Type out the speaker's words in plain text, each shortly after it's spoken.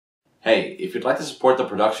Hey, if you'd like to support the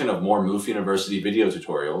production of more Moof University video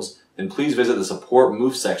tutorials, then please visit the Support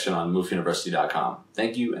Moof section on moofuniversity.com.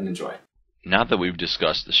 Thank you and enjoy. Now that we've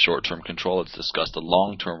discussed the short-term control, let's discuss the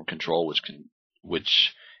long-term control,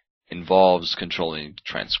 which involves controlling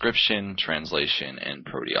transcription, translation, and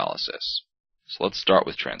proteolysis. So let's start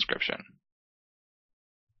with transcription.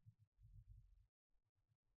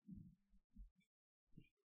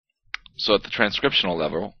 So at the transcriptional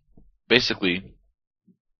level, basically,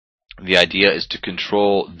 the idea is to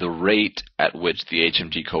control the rate at which the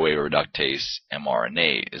HMG-CoA reductase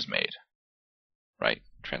mRNA is made, right?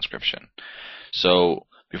 Transcription. So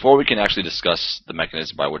before we can actually discuss the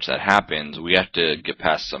mechanism by which that happens, we have to get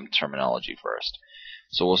past some terminology first.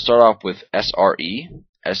 So we'll start off with SRE.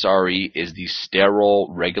 SRE is the sterol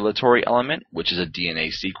regulatory element, which is a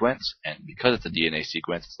DNA sequence, and because it's a DNA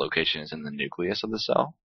sequence, its location is in the nucleus of the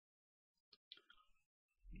cell.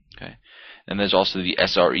 Okay. And there's also the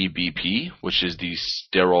SREBP, which is the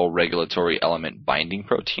sterol regulatory element binding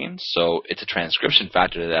protein. So it's a transcription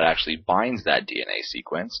factor that actually binds that DNA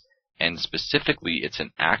sequence, and specifically it's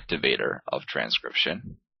an activator of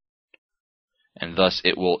transcription. And thus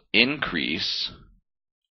it will increase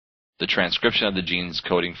the transcription of the genes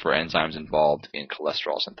coding for enzymes involved in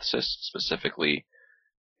cholesterol synthesis, specifically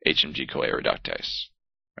HMG-CoA reductase.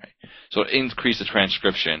 Right? So it increases the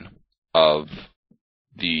transcription of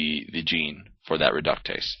the gene for that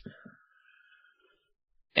reductase.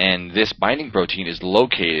 And this binding protein is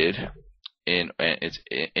located in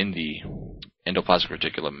the endoplasmic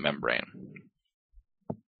reticulum membrane.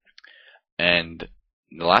 And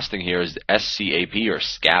the last thing here is the SCAP or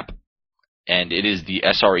SCAP, and it is the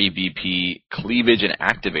SREBP cleavage and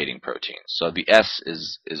activating protein. So the S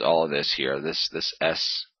is all of this here. This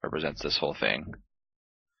S represents this whole thing,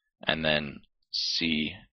 and then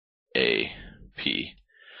CAP.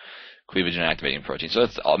 Cleavage and activating protein. So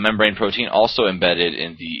it's a membrane protein also embedded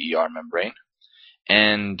in the ER membrane.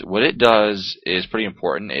 And what it does is pretty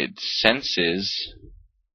important. It senses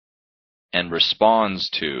and responds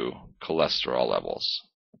to cholesterol levels.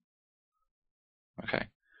 Okay.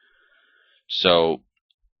 So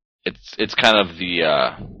it's kind of the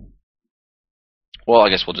well, I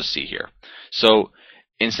guess we'll just see here. So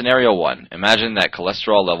in scenario 1, imagine that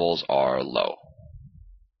cholesterol levels are low.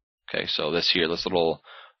 Okay, so this little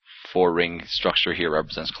 4-ring structure here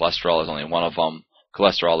represents cholesterol. There's only one of them.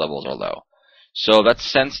 Cholesterol levels are low. So that's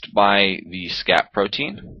sensed by the SCAP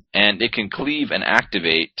protein, and it can cleave and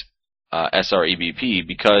activate SREBP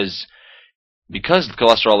because the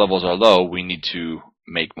cholesterol levels are low, we need to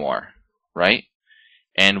make more, right?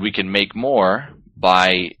 And we can make more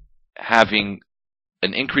by having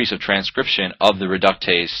an increase of transcription of the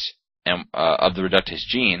reductase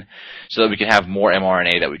gene, so that we can have more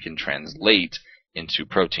mRNA that we can translate into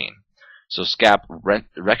protein. So SCAP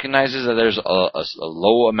recognizes that there's a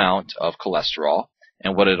low amount of cholesterol,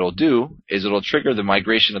 and what it'll do is it'll trigger the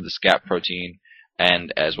migration of the SCAP protein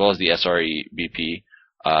and as well as the SREBP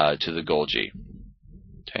to the Golgi.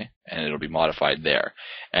 Okay, and it'll be modified there.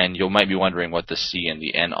 And you might be wondering what the C and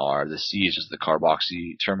the N are. The C is just the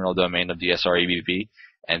carboxy terminal domain of the SREBP,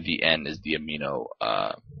 and the N is the amino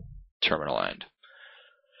terminal end.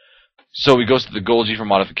 So we go to the Golgi for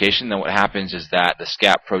modification. Then what happens is that the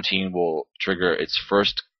SCAP protein will trigger its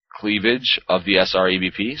first cleavage of the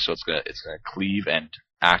SREBP. So it's gonna cleave and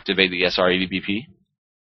activate the SREBP.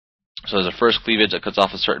 So there's a first cleavage that cuts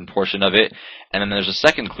off a certain portion of it, and then there's a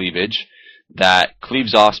second cleavage that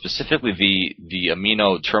cleaves off specifically the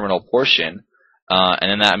amino terminal portion,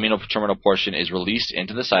 and then that amino terminal portion is released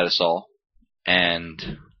into the cytosol,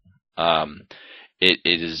 and it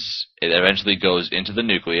eventually goes into the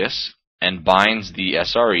nucleus and binds the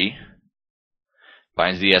SRE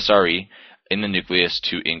in the nucleus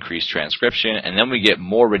to increase transcription, and then we get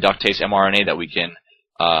more reductase mRNA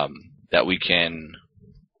that we can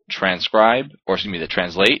translate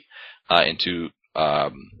into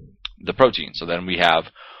the protein. So then we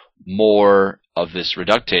have more of this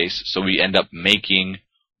reductase, so we end up making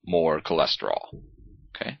more cholesterol.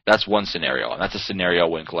 Okay, that's one scenario, and that's a scenario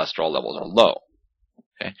when cholesterol levels are low.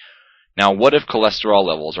 Okay. Now, what if cholesterol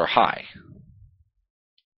levels are high?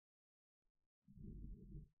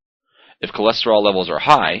 If cholesterol levels are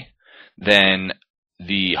high, then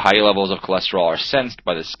the high levels of cholesterol are sensed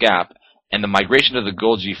by the SCAP, and the migration to the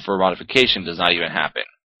Golgi for modification does not even happen,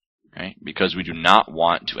 right? Because we do not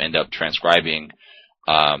want to end up transcribing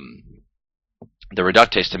the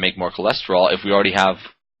reductase to make more cholesterol if we already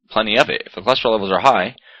have plenty of it. If the cholesterol levels are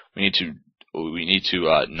high, we need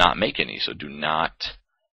to not make any, so do not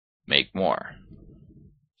make more.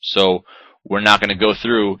 So we're not going to go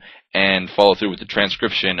through and follow through with the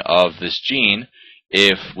transcription of this gene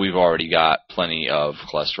if we've already got plenty of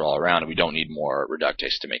cholesterol around and we don't need more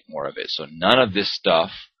reductase to make more of it. So none of this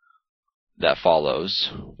stuff that follows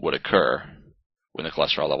would occur when the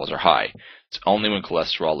cholesterol levels are high. It's only when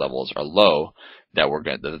cholesterol levels are low that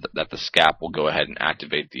that the SCAP will go ahead and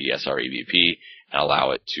activate the SREBP and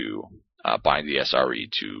allow it to bind the SRE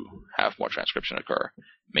to have more transcription occur,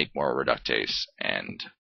 make more reductase, and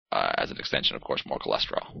as an extension, of course, more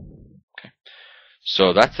cholesterol. Okay.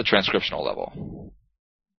 So that's the transcriptional level.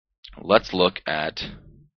 Let's look at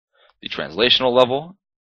the translational level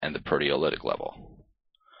and the proteolytic level.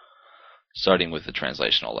 Starting with the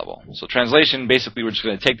translational level. So translation, basically we're just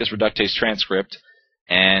going to take this reductase transcript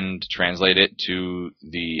and translate it to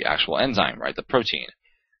the actual enzyme, right, the protein.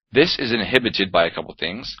 This is inhibited by a couple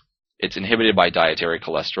things. It's inhibited by dietary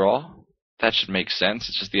cholesterol. That should make sense.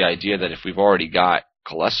 It's just the idea that if we've already got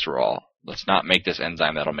cholesterol, let's not make this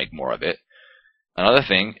enzyme that'll make more of it. Another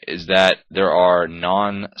thing is that there are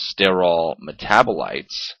non-sterol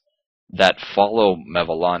metabolites that follow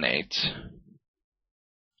mevalonate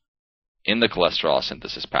in the cholesterol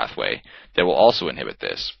synthesis pathway that will also inhibit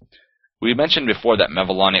this. We mentioned before that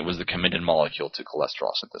mevalonate was the committed molecule to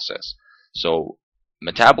cholesterol synthesis. So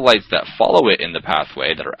metabolites that follow it in the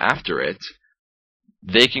pathway, that are after it,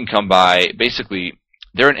 they can come by, basically,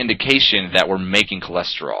 they're an indication that we're making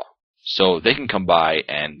cholesterol. So they can come by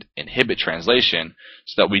and inhibit translation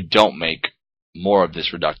so that we don't make more of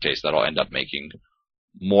this reductase that'll end up making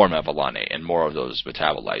more mevalonate and more of those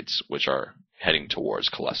metabolites which are heading towards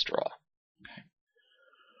cholesterol.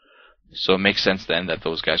 So it makes sense then that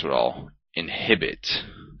those guys would all inhibit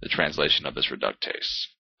the translation of this reductase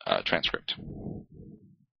transcript.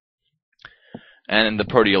 And the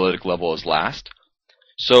proteolytic level is last.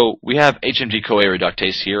 So we have HMG-CoA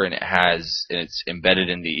reductase here, and it's embedded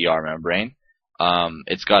in the ER membrane.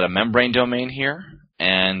 It's got a membrane domain here,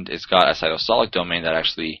 and it's got a cytosolic domain that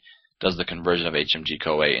actually does the conversion of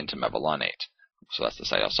HMG-CoA into mevalonate. So that's the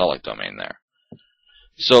cytosolic domain there.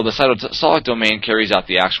 So the cytosolic domain carries out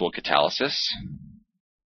the actual catalysis,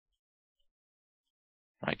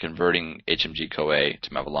 right, converting HMG-CoA to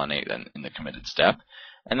mevalonate in the committed step.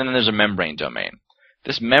 And then there's a membrane domain.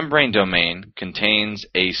 This membrane domain contains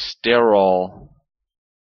a sterol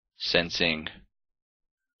sensing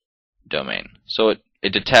domain. So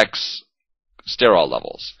it detects sterol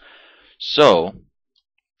levels. So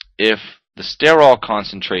if the sterol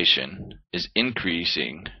concentration is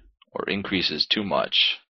increasing or increases too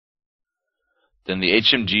much, then the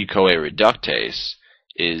HMG-CoA reductase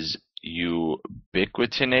is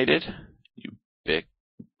ubiquitinated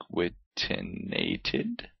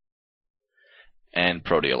and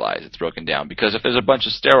proteolyzed. It's broken down because if there's a bunch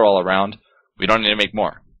of sterol around, we don't need to make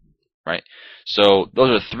more, right? So those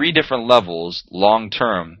are three different levels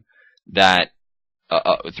long-term that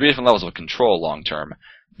three different levels of control long-term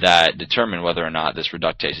that determine whether or not this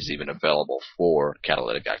reductase is even available for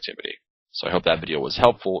catalytic activity. So I hope that video was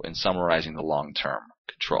helpful in summarizing the long-term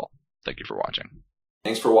control. Thank you for watching.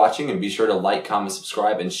 Thanks for watching, and be sure to like, comment,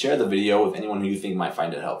 subscribe, and share the video with anyone who you think might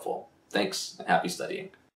find it helpful. Thanks, and happy studying.